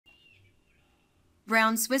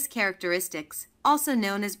Brown Swiss characteristics, also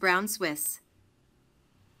known as Brown Swiss.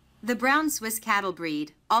 The Brown Swiss cattle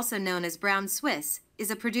breed, also known as Brown Swiss, is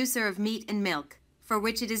a producer of meat and milk, for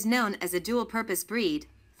which it is known as a dual-purpose breed.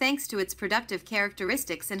 Thanks to its productive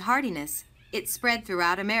characteristics and hardiness, it spread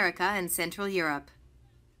throughout America and Central Europe.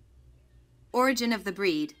 Origin of the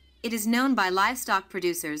breed. It is known by livestock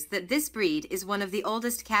producers that this breed is one of the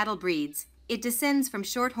oldest cattle breeds. It descends from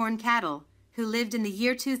shorthorn cattle, who lived in the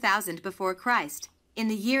year 2000 before Christ. In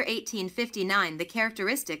the year 1859, the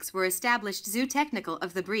characteristics were established zootechnical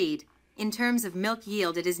of the breed. In terms of milk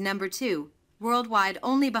yield, it is number 2, worldwide,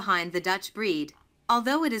 only behind the Dutch breed.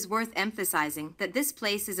 Although it is worth emphasizing that this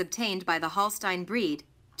place is obtained by the Holstein breed,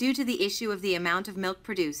 due to the issue of the amount of milk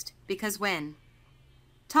produced, because when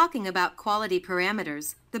talking about quality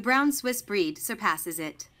parameters, the Brown Swiss breed surpasses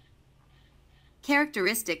it.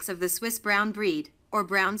 Characteristics of the Swiss Brown breed, or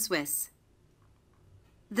Brown Swiss.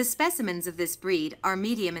 The specimens of this breed are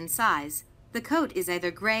medium in size. The coat is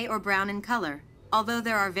either gray or brown in color, although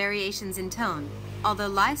there are variations in tone. Although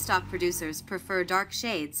livestock producers prefer dark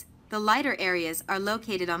shades, the lighter areas are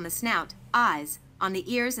located on the snout, eyes, on the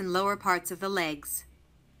ears and lower parts of the legs.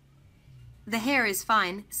 The hair is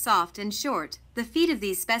fine, soft, and short. The feet of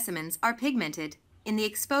these specimens are pigmented. In the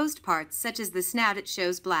exposed parts, such as the snout, it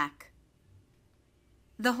shows black.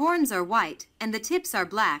 The horns are white, and the tips are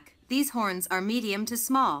black. These horns are medium to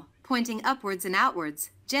small, pointing upwards and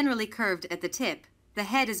outwards, generally curved at the tip. The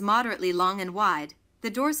head is moderately long and wide. The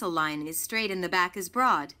dorsal line is straight and the back is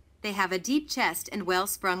broad. They have a deep chest and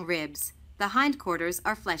well-sprung ribs. The hindquarters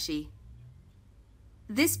are fleshy.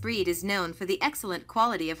 This breed is known for the excellent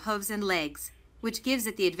quality of hooves and legs, which gives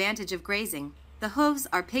it the advantage of grazing. The hooves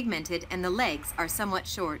are pigmented and the legs are somewhat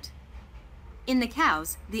short. In the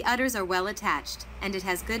cows, the udders are well attached, and it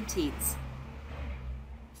has good teats.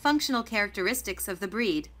 Functional characteristics of the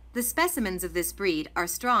breed. The specimens of this breed are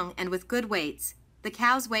strong and with good weights. The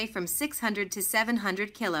cows weigh from 600 to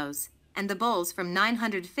 700 kilos, and the bulls from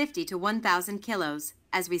 950 to 1,000 kilos,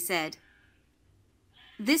 as we said.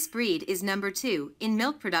 This breed is number 2 in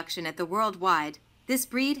milk production at the worldwide. This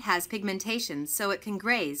breed has pigmentation so it can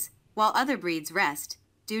graze, while other breeds rest,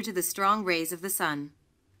 due to the strong rays of the sun.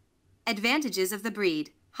 Advantages of the breed.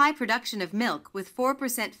 High production of milk with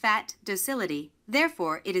 4% fat, docility,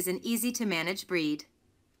 therefore it is an easy-to-manage breed.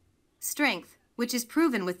 Strength, which is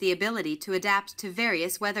proven with the ability to adapt to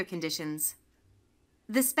various weather conditions.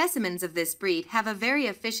 The specimens of this breed have a very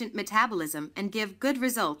efficient metabolism and give good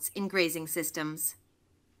results in grazing systems.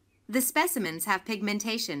 The specimens have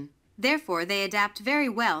pigmentation, therefore they adapt very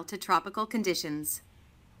well to tropical conditions.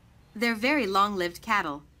 They're very long-lived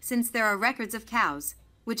cattle, since there are records of cows,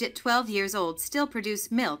 which at 12 years old still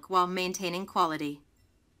produce milk while maintaining quality.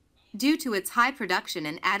 Due to its high production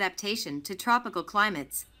and adaptation to tropical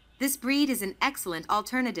climates, this breed is an excellent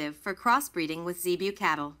alternative for crossbreeding with zebu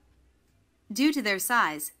cattle. Due to their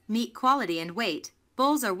size, meat quality, and weight,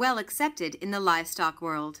 bulls are well accepted in the livestock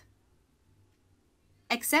world.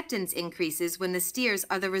 Acceptance increases when the steers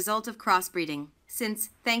are the result of crossbreeding, since,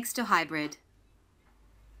 thanks to hybrid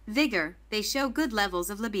vigor, they show good levels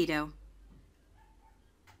of libido.